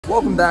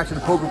Welcome back to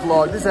the poker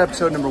vlog. This is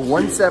episode number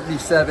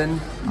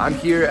 177. I'm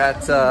here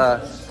at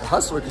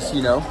Hustler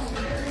Casino,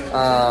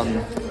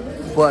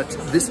 but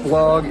this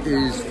vlog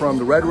is from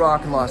the Red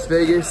Rock in Las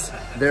Vegas.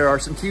 There are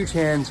some huge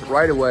hands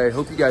right away.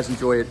 Hope you guys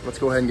enjoy it. Let's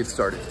go ahead and get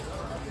started.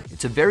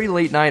 It's a very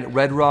late night at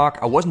Red Rock.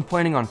 I wasn't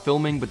planning on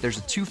filming, but there's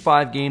a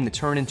 2-5 game that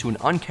turned into an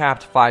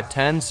uncapped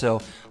 5-10,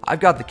 so I've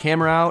got the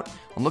camera out.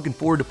 I'm looking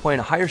forward to playing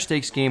a higher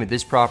stakes game at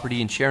this property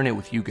and sharing it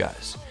with you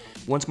guys.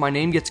 Once my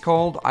name gets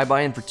called, I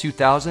buy in for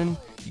 2,000.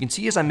 You can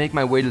see as I make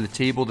my way to the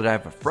table that I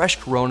have a fresh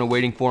Corona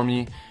waiting for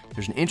me.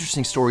 There's an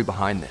interesting story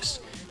behind this.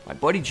 My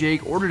buddy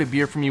Jake ordered a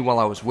beer for me while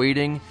I was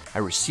waiting. I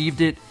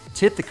received it,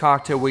 tipped the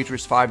cocktail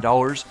waitress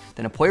 $5,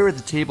 then a player at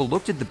the table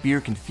looked at the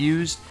beer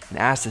confused and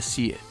asked to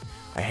see it.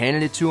 I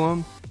handed it to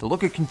him. The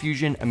look of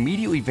confusion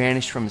immediately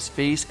vanished from his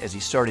face as he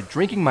started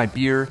drinking my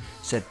beer,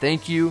 said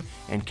thank you,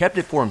 and kept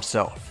it for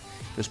himself.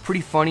 It was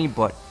pretty funny,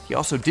 but he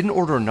also didn't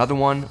order another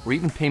one or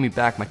even pay me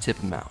back my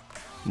tip amount.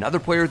 Another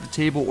player at the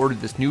table ordered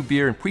this new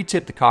beer and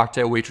pre-tipped the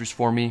cocktail waitress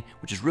for me,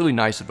 which is really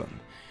nice of him.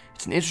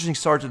 It's an interesting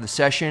start to the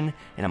session,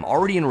 and I'm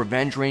already in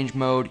revenge range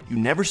mode. You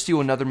never steal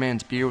another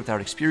man's beer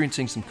without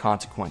experiencing some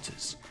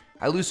consequences.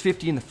 I lose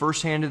 50 in the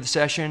first hand of the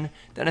session,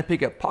 then I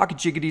pick up pocket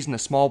jiggities in the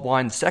small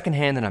blind the second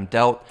hand that I'm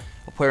dealt.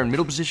 A player in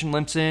middle position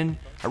limps in,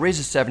 I raise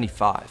a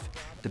 75.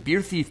 The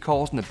beer thief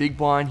calls in the big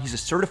blind. He's a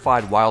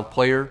certified wild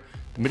player.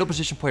 The middle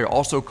position player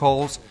also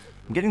calls.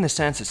 I'm getting the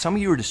sense that some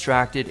of you are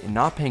distracted and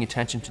not paying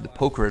attention to the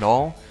poker at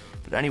all.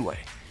 But anyway,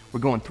 we're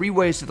going 3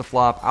 ways to the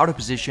flop, out of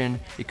position.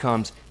 It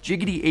comes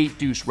jiggity 8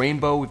 deuce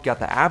rainbow. We've got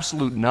the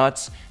absolute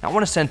nuts, and I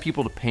want to send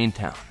people to Pain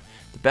Town.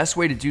 The best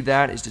way to do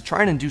that is to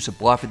try and induce a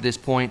bluff at this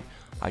point.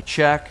 I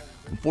check.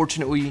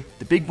 Unfortunately,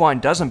 the big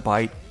blind doesn't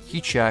bite. He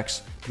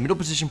checks. The middle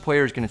position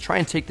player is going to try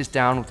and take this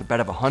down with a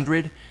bet of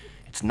 100.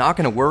 It's not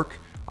going to work.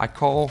 I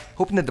call,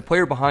 hoping that the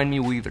player behind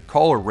me will either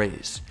call or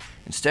raise.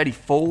 Instead, he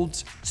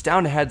folds. It's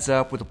down to heads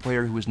up with a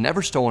player who has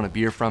never stolen a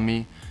beer from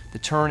me. The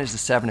turn is the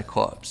 7 of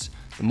clubs.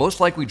 The most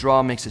likely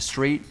draw makes a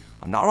straight.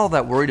 I'm not all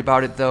that worried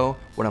about it though.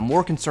 What I'm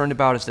more concerned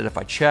about is that if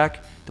I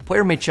check, the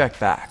player may check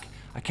back.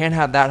 I can't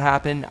have that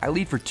happen. I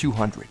lead for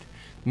 200.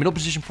 The middle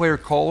position player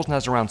calls and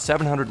has around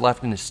 700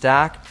 left in his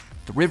stack.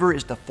 The river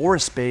is the 4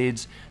 of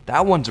spades.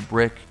 That one's a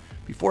brick.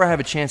 Before I have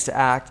a chance to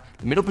act,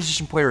 the middle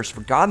position player has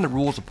forgotten the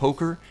rules of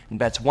poker and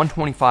bets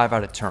 125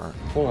 out of turn.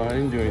 Hold on, I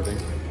didn't do anything.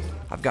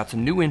 I've got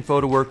some new info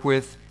to work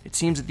with. It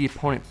seems that the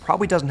opponent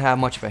probably doesn't have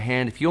much of a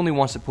hand if he only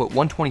wants to put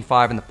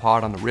 125 in the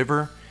pot on the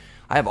river.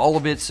 I have all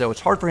of it, so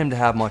it's hard for him to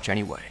have much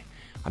anyway.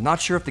 I'm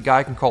not sure if the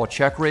guy can call a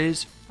check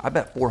raise. I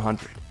bet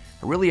 400.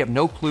 I really have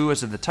no clue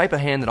as to the type of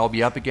hand that I'll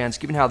be up against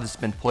given how this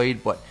has been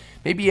played, but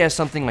maybe he has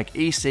something like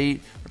ace-8,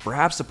 or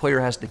perhaps the player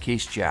has the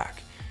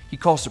case-jack. He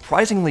calls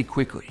surprisingly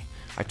quickly.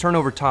 I turn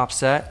over top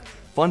set.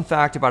 Fun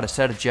fact about a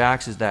set of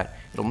jacks is that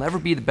it'll never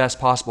be the best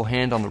possible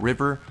hand on the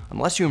river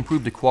unless you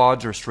improve the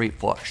quads or a straight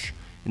flush.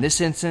 In this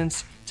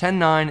instance,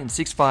 10-9 and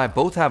 6-5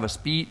 both have us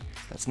beat.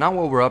 That's not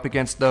what we're up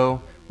against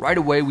though. Right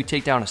away we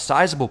take down a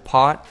sizable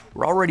pot.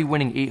 We're already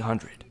winning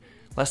 800.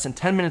 Less than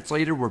 10 minutes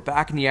later, we're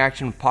back in the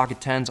action with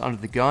pocket 10s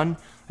under the gun.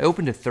 I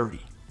open to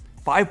 30.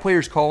 5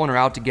 players call and are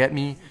out to get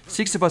me.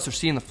 6 of us are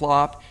seeing the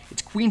flop.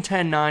 It's queen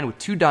 10-9 with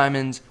 2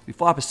 diamonds. We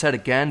flop a set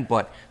again,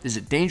 but this is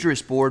a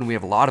dangerous board and we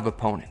have a lot of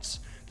opponents.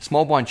 The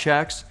small blind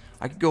checks.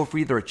 I could go for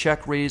either a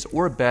check raise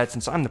or a bet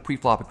since I'm the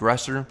pre-flop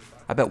aggressor.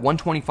 I bet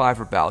 125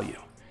 for value.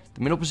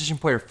 The middle position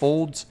player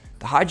folds.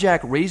 The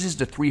hijack raises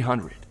to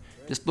 300.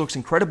 This looks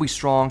incredibly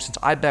strong since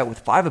I bet with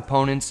 5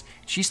 opponents.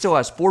 She still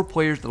has 4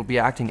 players that will be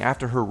acting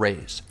after her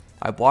raise.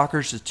 I have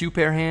blockers to 2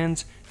 pair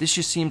hands. This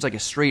just seems like a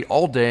straight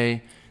all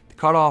day. The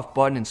cutoff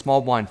button and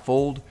small blind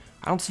fold.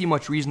 I don't see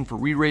much reason for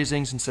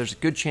re-raising since there's a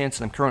good chance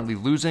that I'm currently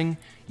losing.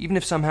 Even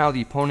if somehow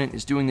the opponent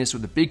is doing this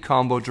with a big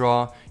combo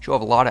draw, she'll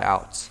have a lot of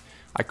outs.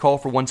 I call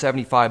for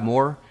 175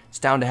 more. It's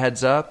down to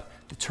heads up.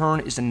 The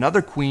turn is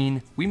another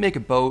queen. We make a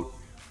boat.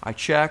 I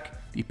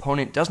check. The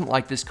opponent doesn't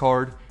like this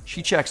card.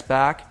 She checks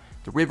back.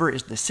 The river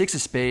is the 6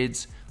 of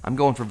spades. I'm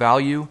going for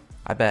value.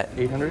 I bet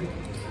 800.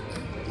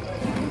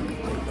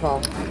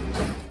 Call.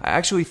 I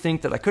actually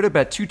think that I could have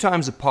bet 2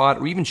 times the pot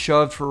or even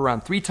shoved for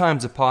around 3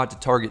 times the pot to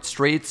target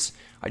straights.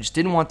 I just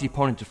didn't want the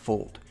opponent to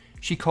fold.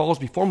 She calls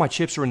before my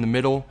chips are in the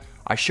middle.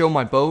 I show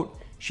my boat.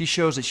 She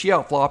shows that she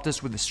outflopped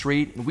us with a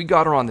straight and we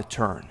got her on the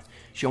turn.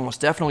 She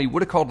almost definitely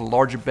would have called a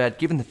larger bet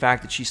given the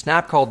fact that she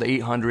snap called the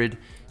 800.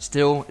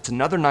 Still, it's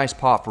another nice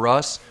pot for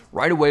us.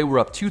 Right away, we're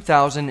up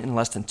 2,000 in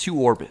less than 2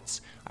 orbits.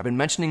 I've been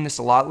mentioning this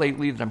a lot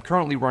lately that I'm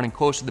currently running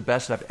close to the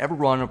best that I've ever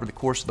run over the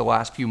course of the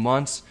last few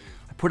months.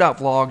 I put out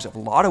vlogs of a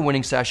lot of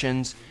winning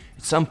sessions.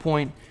 At some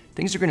point,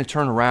 things are going to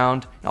turn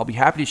around, and I'll be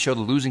happy to show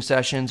the losing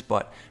sessions,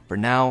 but for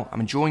now,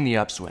 I'm enjoying the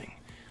upswing.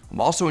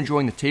 I'm also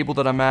enjoying the table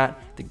that I'm at.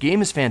 The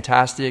game is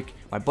fantastic.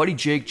 My buddy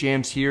Jake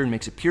jams here and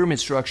makes a pyramid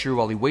structure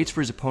while he waits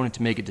for his opponent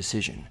to make a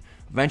decision.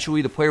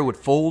 Eventually, the player would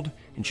fold,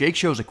 and Jake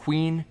shows a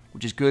queen,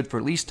 which is good for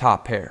at least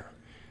top pair.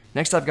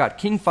 Next, I've got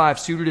king 5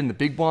 suited in the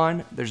big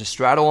blind. There's a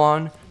straddle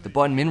on. The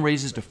button min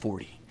raises to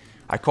 40.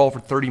 I call for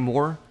 30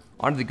 more.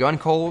 Onto the gun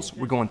calls,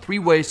 we're going 3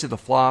 ways to the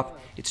flop.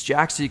 It's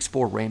Jack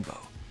 6-4 rainbow.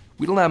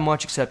 We don't have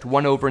much except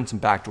 1 over and some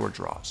backdoor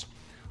draws.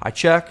 I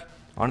check,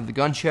 onto the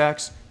gun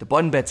checks, the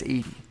button bet's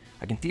 80.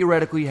 I can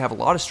theoretically have a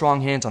lot of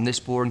strong hands on this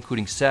board,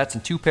 including sets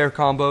and 2-pair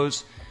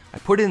combos. I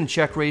put in the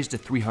check raise to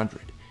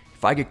 300.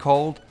 If I get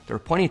called, there are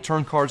plenty of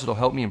turn cards that'll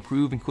help me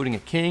improve, including a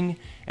king,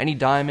 any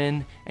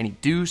diamond, any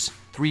deuce,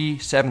 3,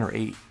 7, or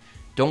 8.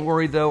 Don't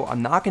worry though,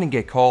 I'm not going to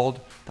get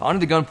called. The onto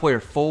the gun player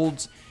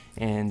folds,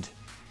 and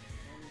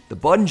the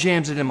button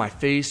jams it in my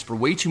face for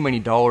way too many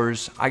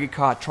dollars. I get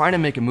caught trying to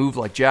make a move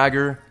like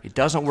Jagger. It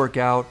doesn't work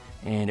out,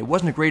 and it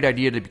wasn't a great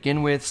idea to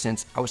begin with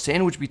since I was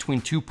sandwiched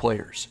between 2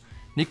 players.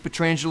 Nick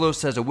Petrangelo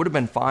says it would have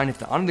been fine if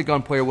the onto the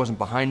gun player wasn't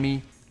behind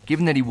me.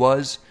 Given that he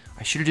was,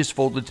 I should have just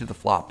folded to the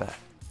flop bet.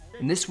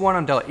 In this one,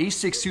 I'm dealt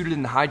ace-6 suited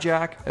in the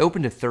hijack. I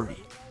opened to 30.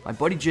 My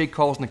buddy Jake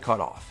calls in the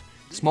cutoff.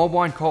 Small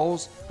blind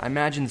calls. I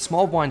imagine the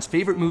small blind's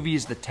favorite movie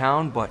is The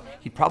Town, but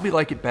he'd probably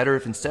like it better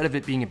if instead of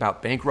it being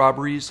about bank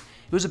robberies,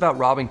 it was about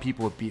robbing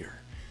people of beer.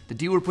 The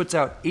dealer puts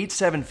out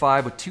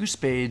 8-7-5 with 2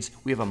 spades.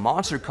 We have a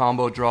monster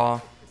combo draw.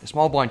 The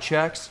small blind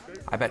checks.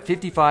 I bet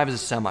 55 is a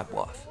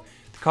semi-bluff.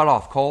 The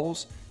cutoff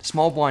calls. The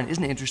small blind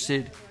isn't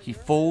interested. He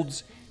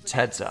folds. It's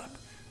heads up.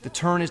 The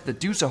turn is the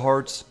deuce of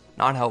hearts.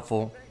 Not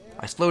helpful.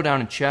 I slow down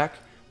and check.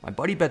 My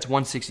buddy bets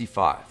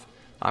 165.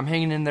 I'm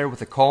hanging in there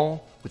with a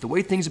call. With the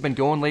way things have been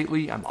going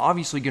lately, I'm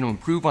obviously going to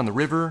improve on the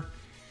river.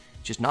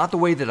 Just not the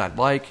way that I'd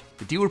like.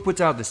 The dealer puts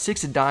out the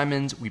 6 of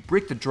diamonds. We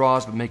brick the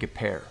draws but make a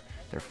pair.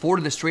 There are 4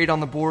 to the straight on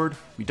the board.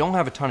 We don't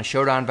have a ton of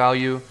showdown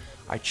value.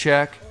 I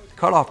check. The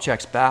cutoff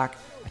checks back.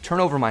 I turn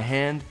over my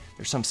hand.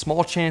 There's some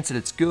small chance that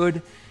it's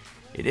good.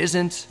 It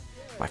isn't.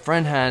 My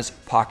friend has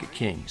pocket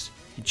kings.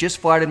 He just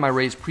flatted my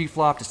raise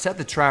pre-flop to set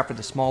the trap for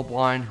the small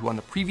blind, who on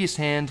the previous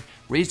hand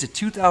raised to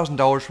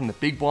 $2,000 from the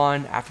big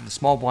blind after the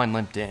small blind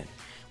limped in.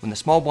 When the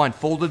small blind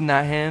folded in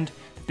that hand,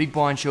 the big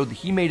blind showed that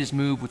he made his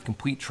move with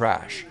complete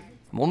trash.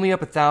 I'm only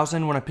up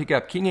 1,000 when I pick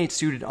up king 8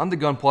 suited on the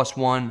gun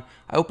 +1.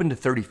 I open to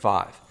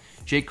 35.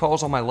 Jake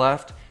calls on my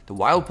left. The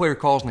wild player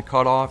calls in the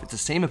cutoff. It's the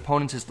same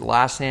opponents as the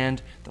last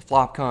hand. The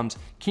flop comes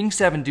king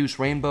 7 deuce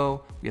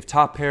rainbow. We have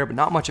top pair, but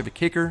not much of a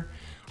kicker.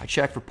 I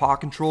check for pot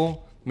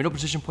control. Middle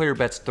position player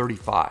bets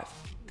 35.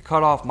 The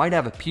cutoff might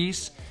have a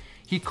piece.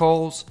 He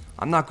calls.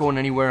 I'm not going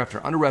anywhere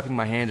after under-repping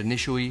my hand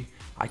initially.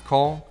 I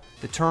call.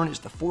 The turn is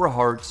the 4 of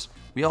hearts.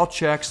 We all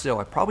check, so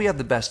I probably have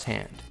the best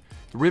hand.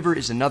 The river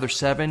is another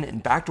 7,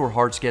 and backdoor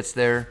hearts gets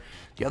there.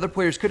 The other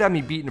players could have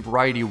me beat in a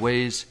variety of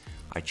ways.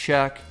 I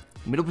check.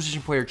 The middle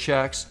position player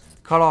checks.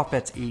 The cutoff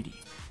bets 80.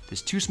 This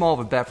is too small of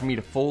a bet for me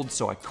to fold,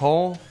 so I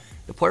call.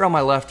 The player on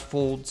my left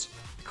folds.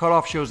 The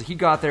cutoff shows that he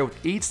got there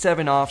with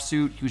 8-7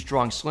 offsuit. He was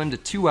drawing slim to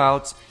 2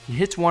 outs. He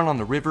hits 1 on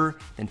the river,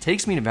 then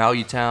takes me to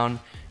Value Town.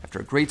 After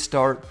a great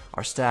start,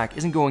 our stack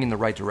isn't going in the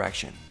right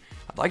direction.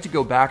 I'd like to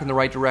go back in the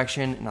right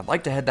direction, and I'd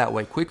like to head that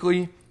way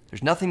quickly.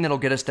 There's nothing that'll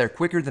get us there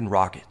quicker than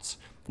rockets.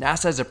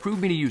 NASA has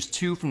approved me to use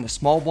 2 from the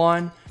small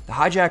blind. The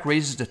hijack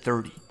raises to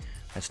 30.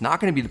 That's not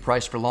going to be the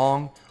price for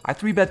long. I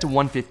 3-bet to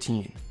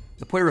 115.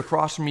 The player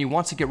across from me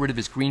wants to get rid of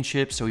his green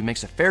chips, so he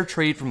makes a fair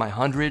trade for my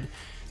 100.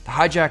 The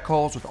hijack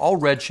calls with all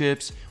red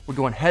chips. We're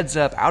going heads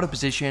up, out of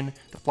position.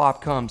 The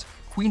flop comes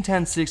queen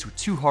 10-6 with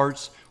 2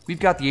 hearts. We've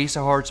got the ace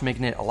of hearts,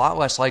 making it a lot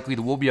less likely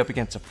that we'll be up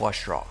against a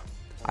flush draw.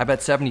 I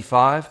bet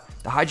 75.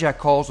 The hijack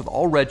calls with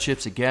all red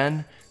chips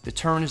again. The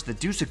turn is the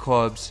deuce of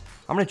clubs.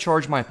 I'm going to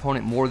charge my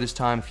opponent more this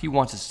time if he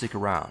wants to stick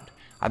around.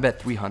 I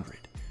bet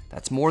 300.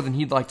 That's more than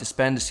he'd like to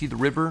spend to see the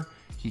river.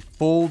 He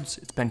folds.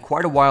 It's been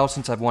quite a while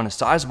since I've won a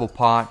sizable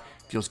pot.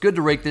 Feels good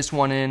to rake this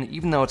one in,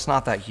 even though it's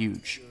not that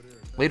huge.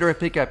 Later I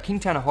pick up king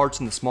 10 of hearts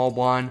in the small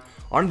blind.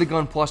 Onto the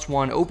gun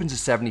 +1 opens to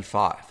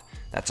 75.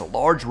 That's a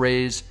large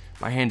raise.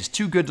 My hand is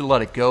too good to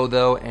let it go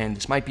though, and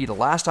this might be the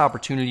last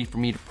opportunity for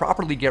me to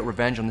properly get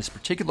revenge on this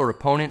particular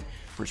opponent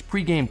for his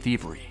pregame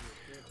thievery.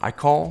 I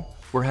call.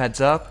 We're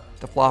heads up.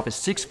 The flop is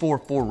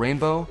 6-4-4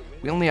 rainbow.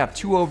 We only have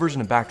 2 overs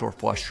and a backdoor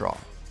flush draw.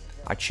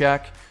 I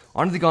check.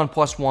 Onto the gun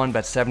 +1,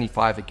 bet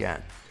 75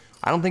 again.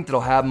 I don't think that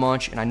I'll have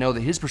much, and I know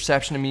that his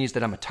perception of me is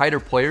that I'm a tighter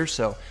player,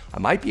 so I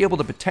might be able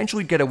to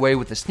potentially get away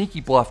with a sneaky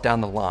bluff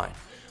down the line.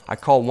 I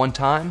call 1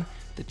 time.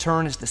 The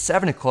turn is the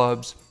 7 of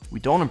clubs. We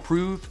don't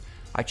improve.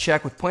 I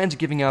check with plans of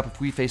giving up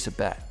if we face a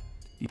bet.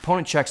 The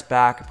opponent checks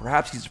back.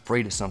 Perhaps he's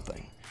afraid of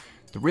something.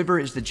 The river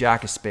is the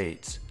jack of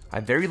spades. I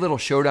have very little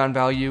showdown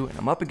value, and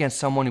I'm up against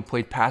someone who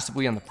played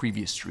passively on the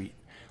previous street.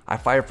 I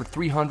fire for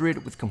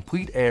 300 with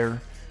complete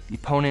air. The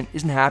opponent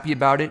isn't happy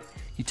about it.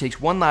 He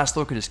takes one last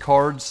look at his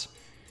cards,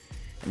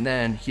 and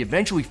then he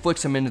eventually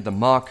flicks them into the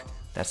muck.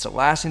 That's the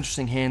last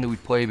interesting hand that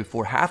we'd play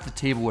before half the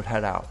table would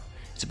head out.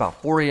 It's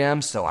about 4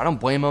 a.m., so I don't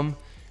blame him.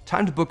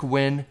 Time to book a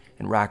win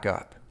and rack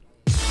up.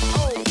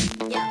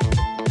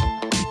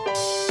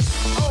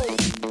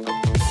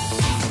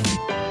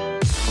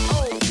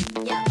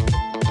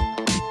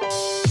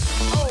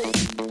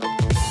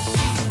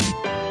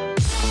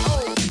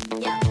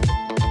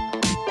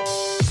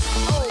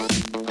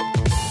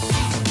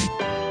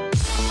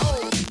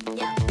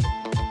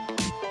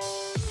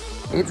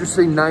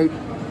 Interesting night.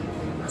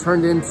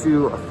 turned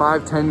into a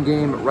 5-10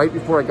 game right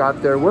before I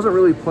got there. Wasn't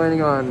really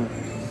planning on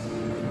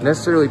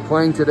necessarily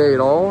playing today at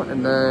all,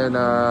 and then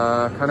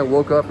kind of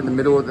woke up in the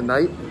middle of the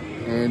night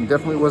and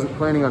definitely wasn't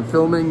planning on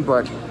filming,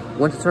 but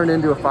went to turn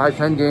into a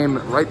 5-10 game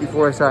right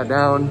before I sat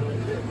down.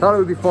 Thought it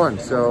would be fun,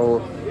 so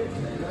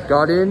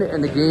got in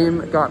and the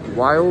game got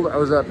wild. I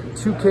was up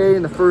 2K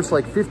in the first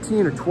like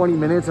 15 or 20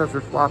 minutes after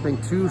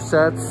flopping 2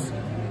 sets,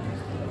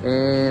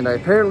 and I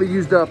apparently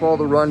used up all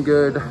the run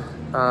good.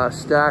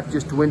 Stack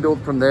just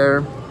dwindled from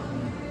there.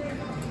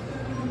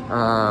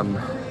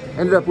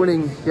 Ended up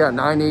winning, yeah,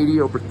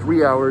 980 over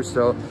 3 hours,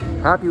 so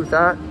happy with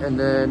that. And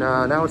then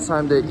now it's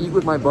time to eat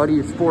with my buddy.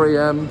 It's 4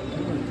 a.m.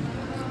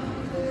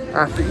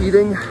 After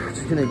eating,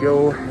 just gonna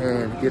go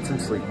and get some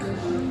sleep.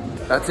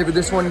 That's it for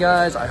this one,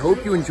 guys. I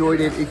hope you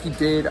enjoyed it. If you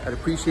did, I'd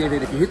appreciate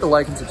it if you hit the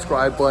like and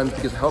subscribe button,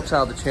 because it helps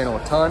out the channel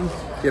a ton.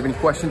 If you have any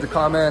questions or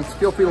comments,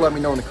 feel free to let me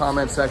know in the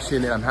comment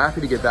section, and I'm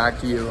happy to get back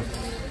to you.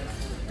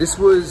 This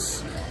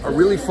was a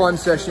really fun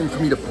session for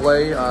me to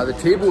play. The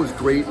table was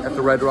great at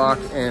the Red Rock,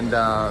 and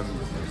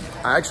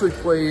I actually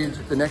played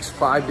the next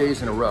 5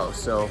 days in a row.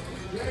 So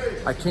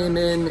I came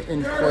in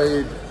and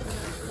played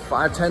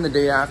 5-10 the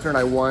day after, and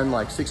I won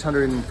like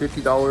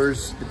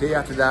 $650. The day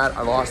after that,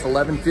 I lost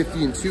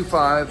 $1150 and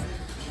 2-5,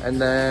 and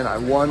then I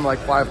won like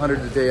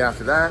 $500 the day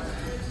after that,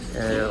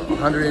 and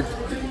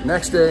 $100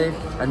 next day.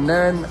 And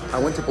then I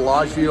went to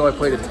Bellagio. I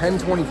played a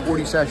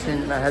 10-20-40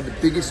 session, and I had the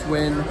biggest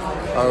win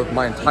of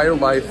my entire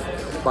life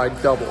by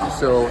double.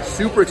 So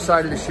super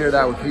excited to share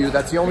that with you.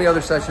 That's the only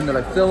other session that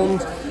I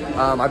filmed.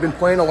 I've been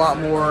playing a lot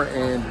more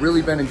and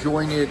really been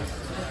enjoying it.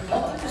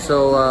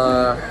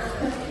 So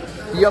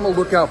be on the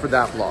lookout for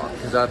that vlog,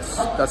 because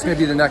that's gonna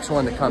be the next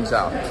one that comes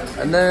out.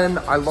 And then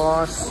I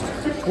lost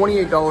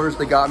 $28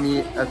 they got me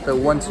at the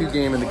 1-2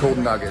 game in the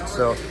Golden Nugget.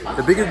 So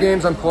the bigger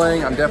games I'm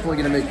playing, I'm definitely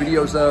gonna make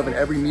videos of, and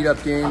every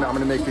meetup game I'm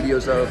gonna make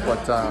videos of,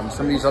 but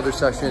some of these other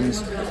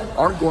sessions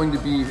aren't going to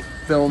be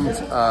filmed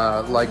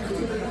like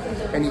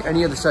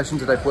any of the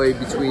sessions that I played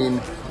between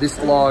this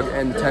vlog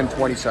and the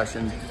 10-20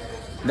 session.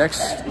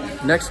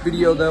 Next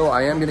video though,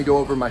 I am gonna go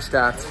over my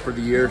stats for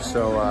the year,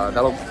 so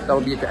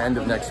that'll be at the end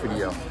of next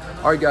video.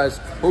 All right, guys,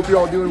 hope you're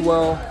all doing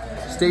well.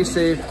 Stay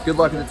safe, good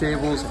luck at the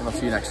tables, and I'll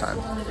see you next time.